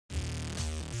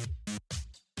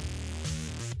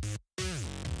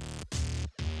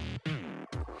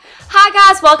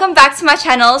Hi guys, welcome back to my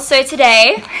channel. So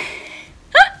today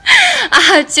I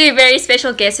have two very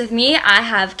special guests with me. I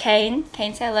have Kane.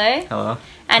 Kane, say hello. Hello.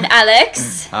 And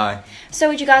Alex. Hi. So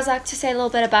would you guys like to say a little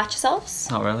bit about yourselves?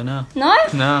 Not really, no. No?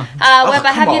 No. But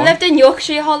have you lived in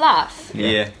Yorkshire your whole life?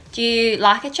 Yeah. Do you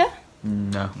like it, yeah?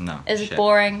 No. No. Is it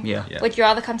boring? Yeah. Would you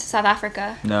rather come to South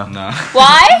Africa? No. No.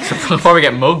 Why? Before we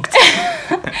get mugged.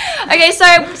 Okay, so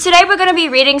today we're going to be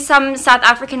reading some South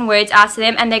African words out to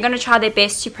them, and they're going to try their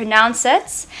best to pronounce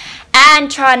it and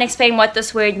try and explain what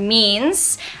this word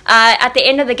means. At the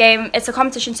end of the game, it's a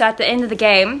competition, so at the end of the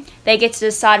game, they get to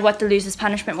decide what the loser's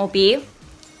punishment will be.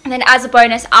 And then as a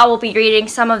bonus, I will be reading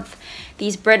some of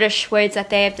these British words that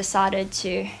they have decided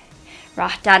to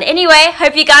write down. Anyway,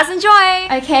 hope you guys enjoy.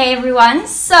 Okay, everyone,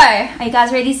 so are you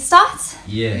guys ready to start?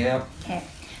 Yeah. Okay,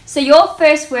 so your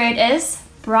first word is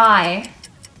braai.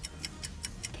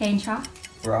 Can you try?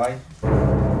 Braai.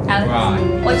 Alex,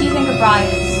 Braai. what do you think a braai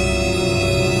is?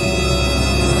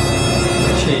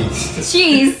 Cheese.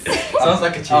 Cheese. Sounds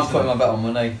like a cheese. I'm putting my bet on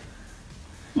money.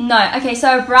 No, okay,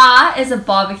 so a braai is a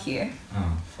barbecue.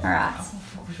 Oh, fuck. Alright.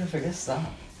 What was your guess that?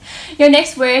 Your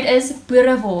next word is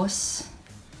boerewors.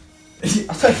 I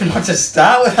don't even know how to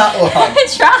start with that one.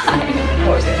 Try.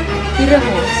 What is it?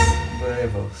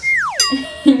 Boerewors.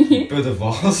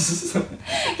 Boerewors.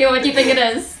 Okay, what do you think it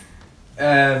is?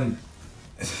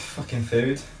 Fucking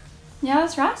food. Yeah,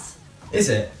 that's right. Is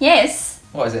it? Yes.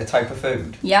 What is it? A type of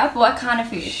food? Yeah, but what kind of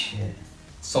food? Shit.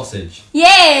 Sausage.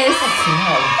 Yes.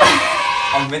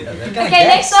 I'm winter then. Okay,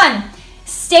 next one.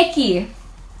 Steaky.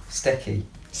 Steaky.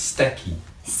 Steaky.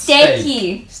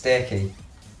 Steaky. Steaky.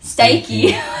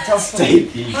 Steaky.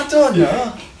 Steaky. I don't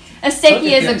know. A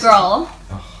steaky is a girl.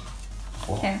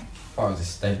 What? Okay. Oh, it's a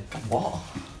steak. What?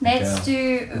 Let's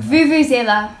do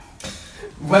vuvuzela.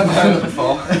 When have I heard it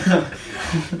before?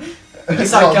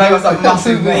 It's that guy with that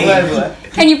massive name.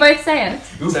 Can you both say it?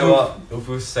 Say what?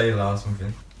 Vuvuzela or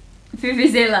something.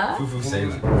 Vuvuzela.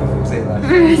 Vuvuzela.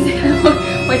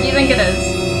 Vuvuzela. What do you think it is?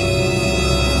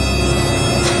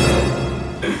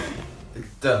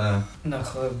 Don't know. No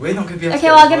clue. We're not gonna be able to Okay,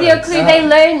 get well I'll these give you a words.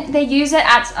 clue. They use it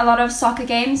at a lot of soccer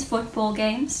games, football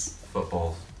games.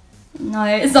 Football. No,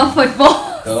 it's not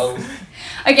football. Go.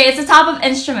 Okay, it's a type of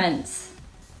instrument.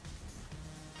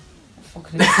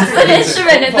 Fucking It's an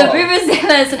instrument. The Football.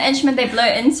 vuvuzela is an instrument they blow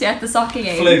into at the soccer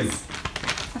games. Flute.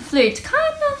 A flute,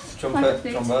 kind of. Trumpet. Like a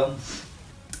flute. Trombone.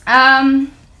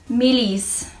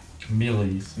 Mealies.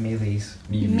 Mealies. Mealies.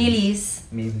 Mealies.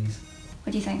 Mealies.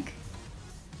 What do you think?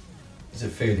 Is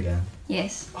it food again?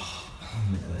 Yes.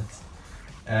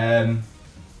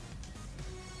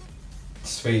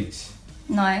 Sweets.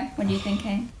 No. What do you think,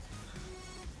 Kane?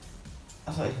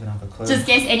 I don't even have a clue. Just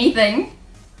guess anything.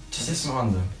 Just this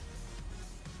random.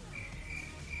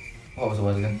 What was the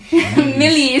word again?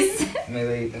 Mealies.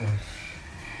 Mealy.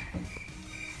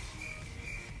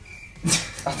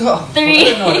 I don't Three.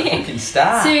 know how to fucking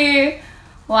start. 2,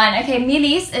 1. Okay,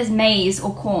 mealies is maize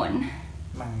or corn.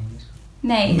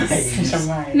 Maize.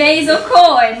 Maize or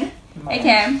corn.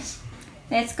 Okay.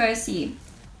 Let's go see.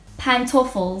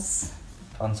 Pantoffels.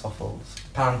 Pantoffels.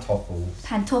 Pantoffels.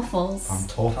 Pantoffels.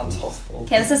 Pantoffels. Pantoffels.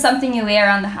 Okay, this is something you wear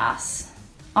around the house.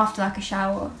 After like a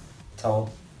shower.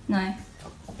 Towel. No.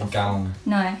 A gown.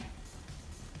 No.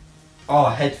 Oh,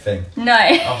 a head thing. No.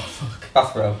 Oh, fuck.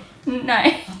 Bathrobe. No.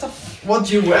 What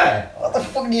do you wear? What the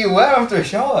fuck do you wear after a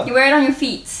shower? You wear it on your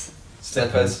feet.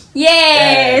 Slippers.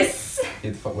 Yes.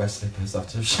 Who the fuck wears slippers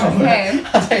after a shower? Okay.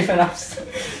 I don't even have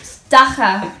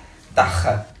Dacha.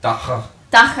 Dacha. Dacha.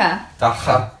 Dacha.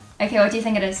 Dacha. Okay, what do you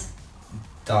think it is?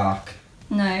 Dark.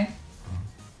 No.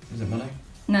 Is it money?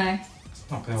 No. It's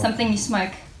not good. Something you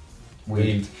smoke.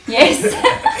 Weed. Yes.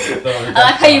 I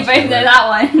like how you both know that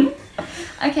one.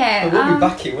 Okay. It wouldn't be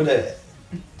backy, would it?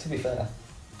 To be fair.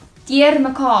 Dear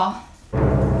Macaw.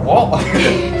 What?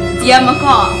 Dear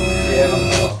Macaw. Yeah,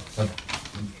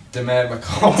 Demer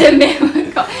Macaw. Dear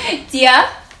Macaw. Dear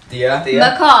Deer. Deer.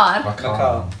 Macaw.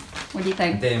 Macaw. What do you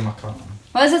think? Deer Macaw.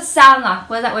 What does it sound like?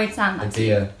 What does that word sound A like?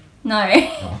 deer. No.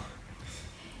 Oh.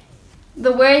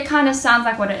 The word kind of sounds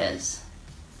like what it is.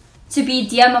 To be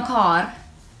dear Macaw.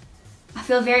 I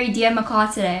feel very dear Macaw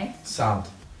today. Sad.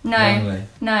 No. Lonely.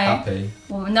 No. Happy.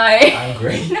 Well, no.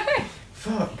 Angry. No.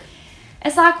 Fuck.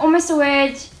 It's like almost a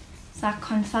word. It's like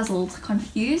confuzzled,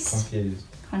 confused, Confused.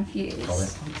 confused. Call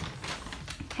it.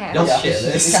 Okay. You're shit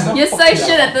at this. You're so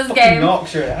shit at this fucking game.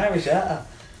 Yorkshire and Irish, yeah.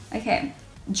 Okay.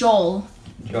 Joel.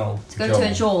 Joel. Let's go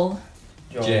to a Joel.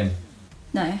 Joel. Gym.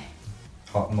 No.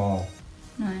 Hot mall.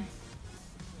 No.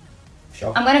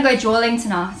 Shop. I'm gonna go Joeling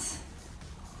tonight.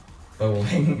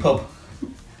 Bowling. Pub.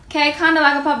 Okay, kind of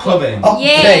like a pub. Clubbing. Oh,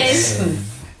 Yes. Mm.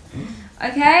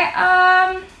 Okay.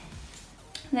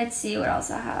 let's see what else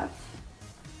I have.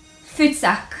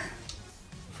 Futsak.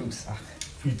 Food sack.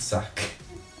 Food sack.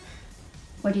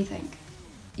 What do you think?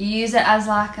 You use it as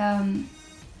like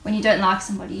when you don't like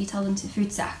somebody, you tell them to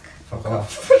futsak. Fuck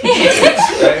off.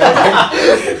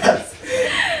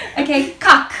 Okay,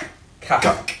 kak.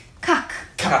 Cack. Kak.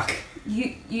 Cack.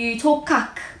 You talk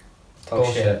kak.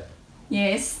 Talk shit.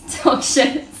 Yes, talk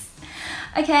shit.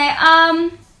 Okay, a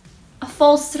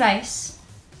false race.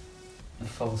 A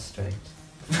false straight.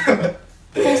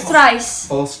 False race.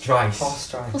 False trice. False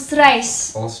strike. False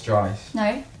race. False trice.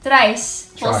 No, thrice.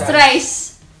 False Trice.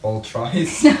 race. False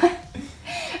trice.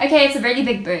 Okay, it's a really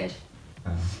big bird. I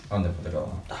never would have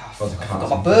got that. I Was a forgot cat.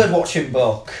 my bird watching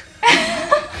book.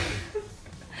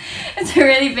 It's a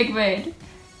really big bird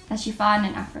that you find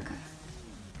in Africa.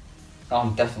 Oh,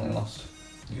 I'm definitely lost.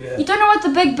 Yeah. You don't know what the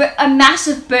big bird, a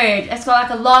massive bird. It's got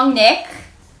like a long neck.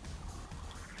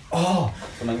 Oh,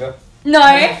 Flamingo. No.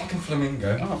 fucking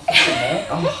flamingo. Oh, fucking hell.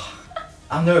 Oh,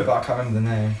 I know it, but I can't remember the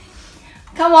name.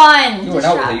 Come on. You just went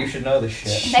out with try. it, you should know this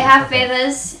shit. They have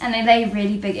feathers and they lay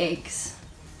really big eggs.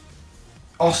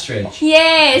 Ostrich.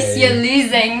 Yes, Hey. you're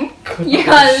losing. Good You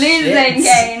are shit. losing,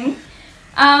 Kane.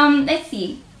 Let's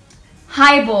see.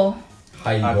 Highball.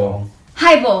 Highball.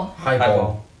 Highball.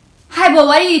 Highball. Highball,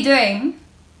 what are you doing?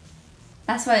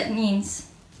 That's what it means.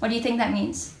 What do you think that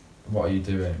means? What are you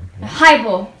doing?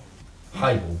 Highball.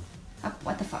 Highball.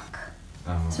 What the fuck?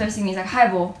 Oh. It's supposed to mean like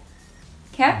highball.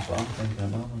 Okay? That's what I'm thinking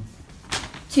about.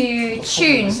 To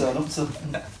tune. To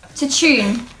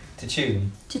tune. To tune.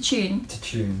 To tune. To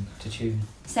tune. To tune.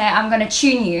 Say, I'm gonna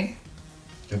tune you.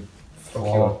 Fuck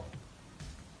you up.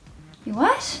 You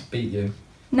what? Beat you.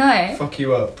 No. Fuck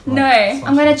you up. No.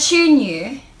 I'm gonna tune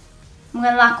you. I'm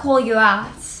gonna like call you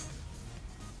out.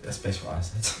 That's basically what I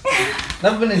said.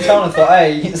 Never been in town and thought,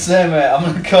 hey, say mate, I'm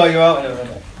gonna call you out in a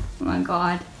minute. Oh my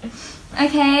god.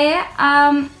 Okay,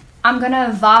 I'm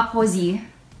gonna vapozi.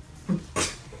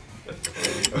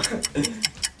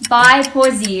 Bye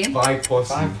posy. Vi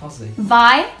pussy. Five posse.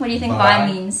 Vi? What do you think vi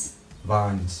Vi. means?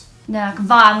 Vines. No, like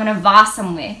vi, I'm gonna va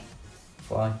somewhere.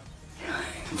 Fly.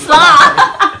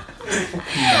 Va!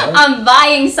 I'm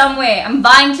buying somewhere. I'm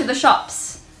buying to the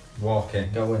shops. Walking.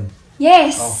 Go in.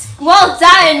 Yes. Oh. Well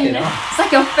done. Fucking hell. It's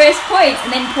like your first point,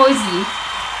 and then posy.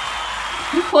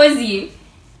 Posy.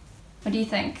 What do you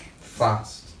think?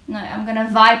 Fast. No, I'm gonna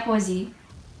vi posy.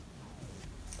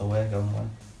 Away, go away.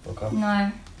 Fuck off. No.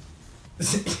 I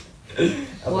don't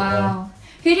Wow.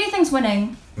 Who do you think's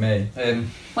winning? Me. know.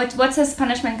 What's his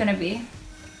punishment gonna be?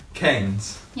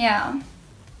 Canes. Yeah.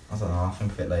 I don't know, I'll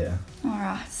think of it later.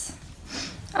 Alright.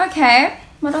 Okay.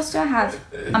 What else do I have?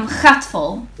 I'm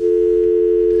gatvol. Say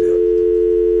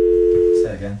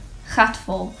it again.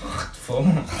 Gatvol. Full.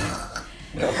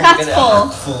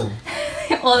 Gatvol. Full.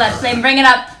 All that flame. Bring it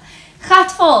up.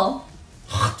 Gatvol.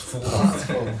 Full.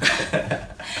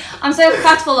 I'm so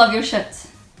gatvol of your shit.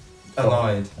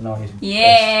 Annoyed. Annoyed.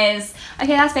 Yes.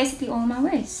 Okay, that's basically all my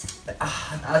words.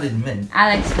 I didn't mean.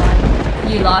 Alex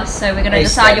won. You lost, so we're gonna He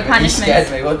decide scared your me. He punishment.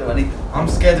 scared me, what do I need? I'm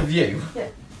scared of you.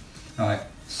 Alright,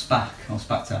 spack or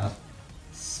spacktard.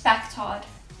 Spactard.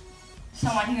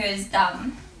 Someone who is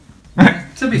dumb.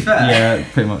 To be fair. Yeah,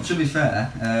 pretty much. To be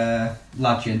fair,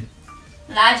 legend.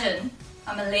 Legend.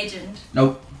 I'm a legend.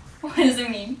 Nope. What does it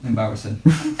mean? Embarrassing.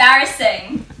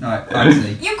 Embarrassing. Alright,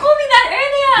 Bagsy. You called me that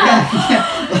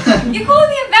earlier. You called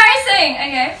me embarrassing.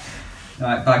 Okay.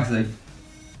 Alright, Bagsy.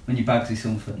 When you Bagsy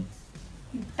something.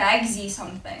 Bagsy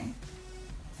something.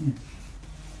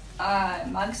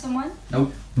 Mug someone?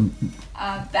 Nope.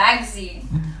 Bagsy.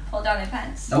 Pull down their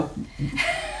pants. Nope.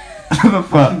 the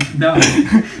fuck? No. No.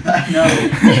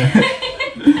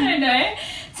 I don't know.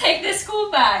 Take the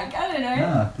school bag. I don't know.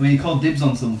 Nah. When you call dibs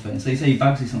on something, so you say you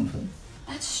Bagsy something.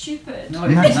 That's stupid. No,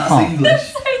 it isn't. That's not.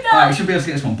 English. So Alright, dumb. you should be able to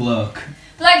get this one. Bloke.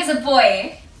 Bloke is a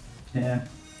boy. Yeah.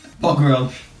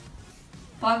 Bogrel.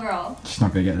 Bar girl. She's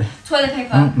not gonna get there. Toilet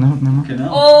paper. Oh, no, no. Okay, no.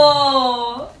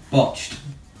 Oh. Botched.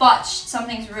 Botched.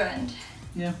 Something's ruined.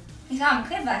 Yeah. You sound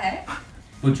clever, hey?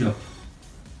 Budge up.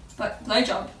 But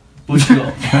blowjob. Budge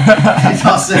up.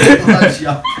 That's it. Budge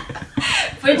up.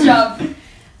 Good job.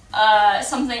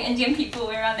 Something Indian people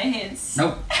wear on their heads.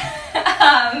 Nope.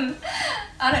 I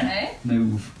don't know.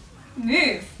 Move.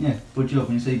 Move. Yeah, budge up.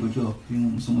 When you say budge up, you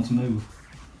want someone to move.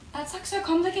 That's like so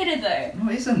complicated though.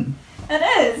 No, it isn't. It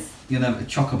is. You're gonna have a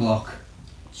chock-a-block.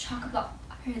 Chock-a-block.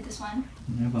 I heard this one.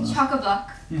 Yeah, but no.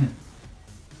 Chock-a-block. Yeah.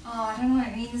 Oh, I don't know what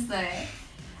it means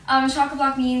though.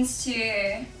 Chock-a-block means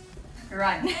to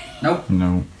run. Nope.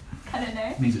 No. I don't know.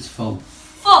 It means it's full.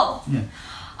 Full. Yeah.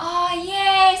 Oh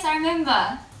yes, I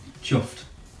remember. Chuffed.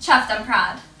 Chuffed, I'm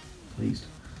proud. Pleased.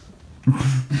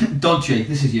 Dodgy.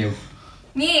 This is you.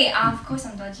 Me? Of course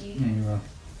I'm dodgy. Yeah, you are.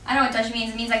 I know what dodgy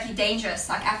means. It means like you're dangerous,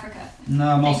 like Africa.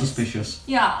 No, more Dangerous. suspicious.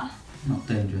 Yeah. Not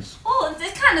dangerous. Well,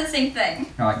 it's kind of the same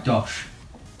thing. Alright, dosh.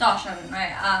 Dosh, I don't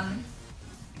know.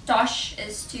 Dosh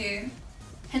is to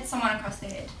hit someone across the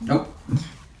head. Nope.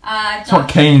 That's what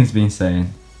Dosh. Kane's been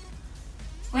saying.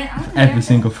 Wait, I don't know. Every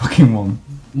single fucking one.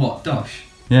 What? Dosh?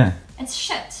 Yeah. It's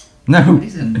shit. No. It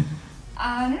isn't.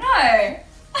 I don't know.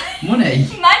 Money.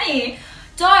 Money.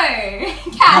 Dough. Right,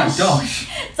 Cash. dosh.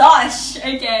 Dosh.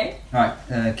 Okay. Right,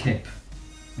 kip.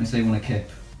 When I say you want a kip.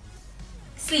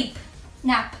 Sleep.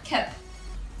 Nap. Kip.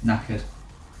 Knackered.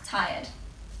 Tired.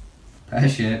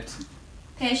 Pear-shaped.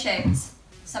 Pear-shaped.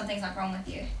 Something's not wrong with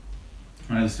you.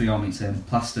 Right, there's three all mean same.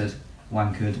 Plastered,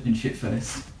 wankered, and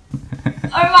shit-faced. Oh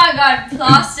my god,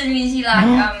 plastered means you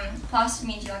like, plastered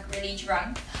means you like really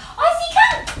drunk. Oh, see,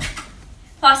 cunt!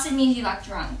 Plastered means you like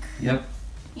drunk. Yep.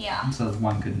 Yeah. So there's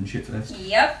wankered and shit-faced.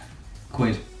 Yep.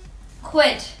 Quid.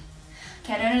 Quid.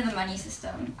 Okay, I don't know the money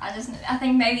system. I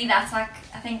think maybe that's like,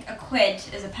 I think a quid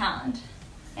is a pound.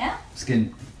 Yeah?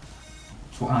 Skin.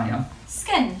 That's what I am.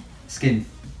 Skin. Skin.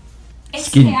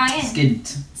 S-K-I-N.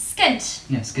 Skint. Skint.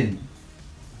 Yeah, skin.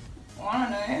 Well, I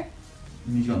don't know. It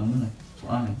means you got no money. That's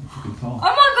what I am. Fucking poor. Oh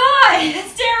my god,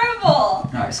 that's terrible.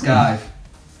 Right, skive.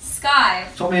 Sky.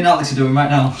 That's what me and Alex are doing right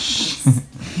now. What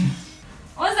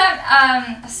was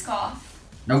that? A scarf.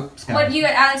 Nope, skive. What you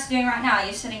and Alex are doing right now?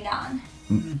 You're sitting down.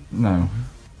 No.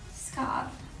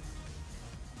 Scarf.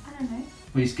 I don't know.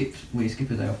 Will you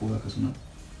skip a day off work or something?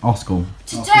 Or school.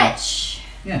 To Oh, ditch.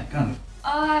 Yeah, kind of.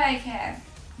 Oh, okay.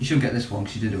 You should get this one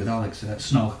because you did it with Alex.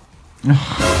 Snog. Oh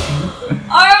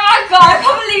my god, I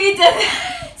can't believe you did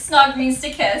that. Snog means to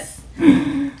kiss.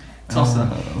 Tosser.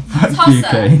 Fuck you, Tosser.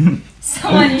 Kane.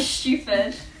 Someone is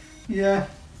stupid. Yeah.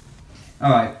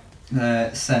 Alright.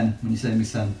 Sen. When you say me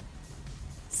sen.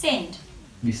 Send.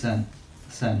 Me sen.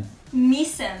 Sen.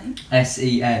 Misim.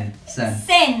 S-E-N. Sen.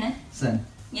 Sen. Sen.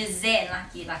 You're zen,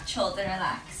 like you like chilled and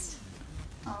relaxed.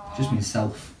 Aww. Just means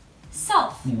self.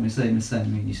 Self. Yeah, when you say me sen,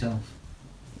 you mean yourself.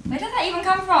 Where did that even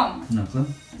come from? No clue.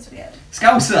 That's weird.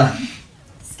 Scouser.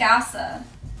 Scouser.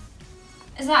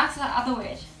 Is that the other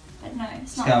word? But no,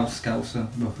 it's not. Scouser.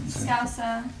 Nothing.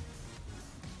 Scouser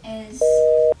is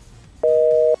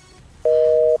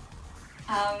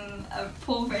a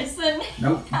poor person.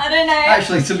 Nope. I don't know.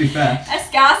 Actually, to be fair. A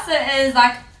Scouser is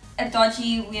like a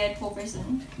dodgy, weird poor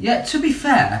person. Yeah, to be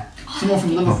fair. Someone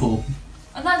from Liverpool.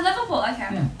 Oh, that's Liverpool, okay.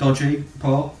 Yeah. Dodgy.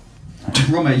 Poor.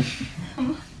 Rummy.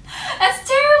 That's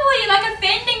terrible, you're like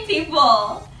offending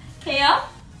people. Kia?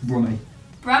 Rummy.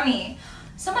 Brummy.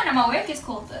 Someone at my work is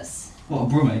called this. What, a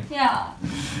brummy? Yeah.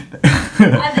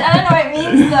 I don't know what it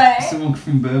means though. Someone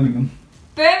from Birmingham.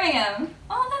 Birmingham.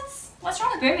 Oh, what's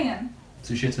wrong with Birmingham? It's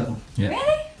a shithole. Yeah.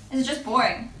 Really? Is it just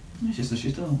boring? It's just a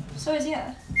shithole. So is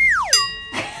here.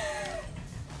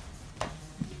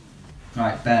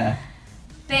 Right, bear.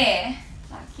 Bear.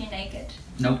 Like you're naked.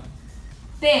 Nope.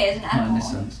 Bear is an Not in animal.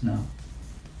 this sense, no.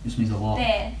 Just means a lot.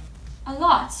 Bear. A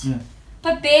lot. Yeah.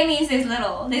 But bear means there's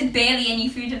little. There's barely any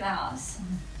food in the house.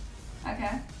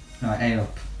 Okay. Right, A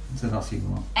up. So that's you a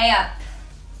lot. A up.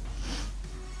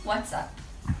 What's up?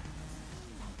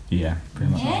 Yeah,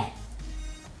 pretty much. Yeah?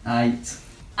 Eight. It's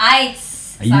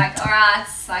Aight. like, alright,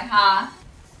 it's like, ha.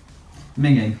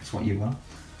 Minging. That's what you are.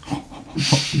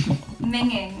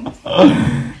 Minging.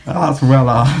 That's well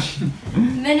harsh.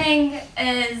 Minging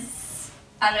is,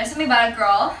 I don't know, something about a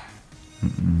girl.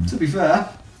 To be fair,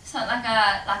 It's not like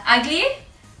ugly.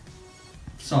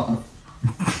 sort of.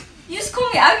 You just call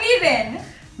me ugly then.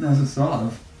 No, it's a sort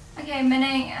of. Okay,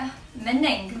 Minning.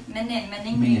 Minging. Minning.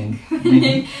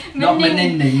 Not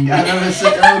meninning. I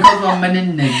never called one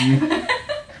meninning.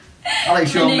 I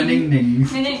like your meningning.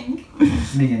 Minning.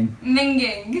 Minging.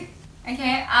 Minging.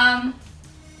 Okay,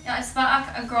 yeah, it's about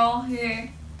like a girl who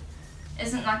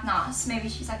isn't like nice. Maybe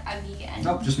she's like ugly and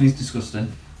Nope, just means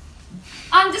disgusting.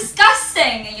 I'm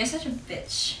disgusting. You're such a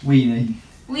bitch. Weenie.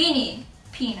 Weenie.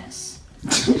 Penis.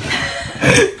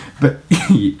 But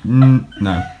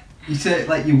no. You say it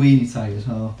like your weenie tired as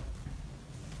well.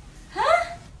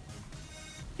 Huh?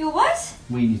 You're what?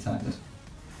 Weenie tired.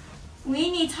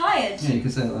 Weenie tired. Yeah, you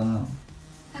could say it like that.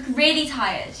 Like really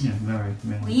tired. Yeah, very,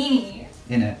 very. Weenie.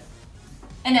 In it.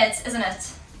 In it, isn't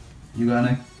it? You got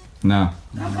any? No.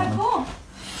 No, Okay, not cool.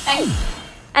 Thanks.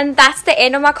 And that's the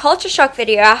end of my culture shock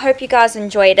video. I hope you guys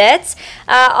enjoyed it.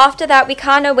 After that, we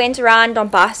kind of went around on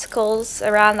bicycles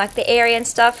around like the area and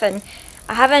stuff, and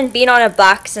I haven't been on a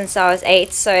bike since I was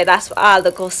 8, so that's why I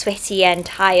look all sweaty and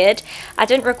tired. I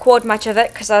didn't record much of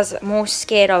it because I was more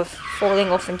scared of falling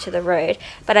off into the road,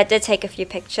 but I did take a few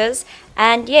pictures.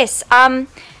 And yes,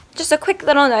 just a quick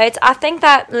little note. I think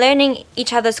that learning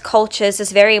each other's cultures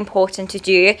is very important to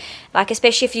do, like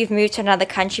especially if you've moved to another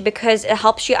country, because it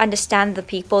helps you understand the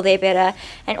people there better,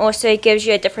 and also it gives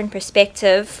you a different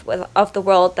perspective of the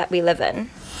world that we live in.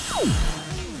 Oh!